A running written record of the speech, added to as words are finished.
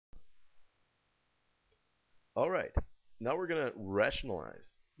Alright, now we're going to rationalize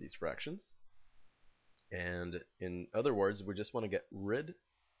these fractions. And in other words, we just want to get rid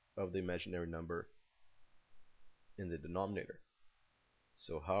of the imaginary number in the denominator.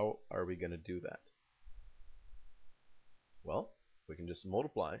 So how are we going to do that? Well, we can just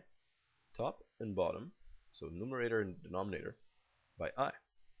multiply top and bottom, so numerator and denominator, by I.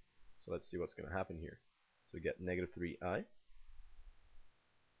 So let's see what's going to happen here. So we get negative 3i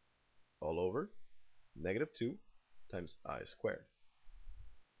all over negative 2 times I squared.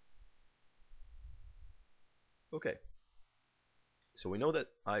 Okay, so we know that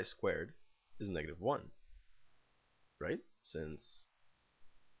I squared is negative 1, right? Since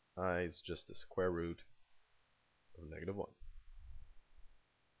I is just the square root of negative 1.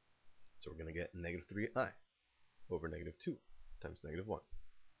 So we're going to get negative 3i over negative 2 times negative 1.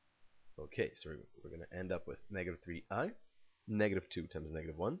 Okay, so we're going to end up with negative 3i. Negative 2 times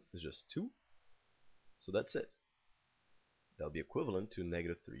negative 1 is just 2. So that's it. That'll be equivalent to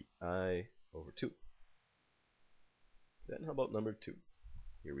negative 3i over 2. Then how about number 2?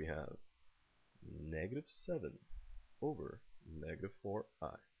 Here we have negative 7 over negative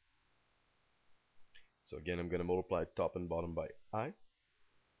 4i. So again, I'm going to multiply top and bottom by I.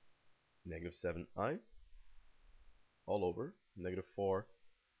 Negative 7i all over negative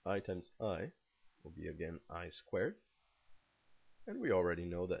 4i times I will be again I squared. And we already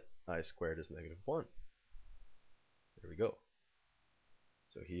know that I squared is negative 1. There we go.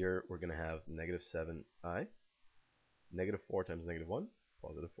 So here we're going to have negative 7i, negative 4 times negative 1,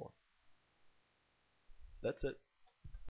 positive 4. That's it.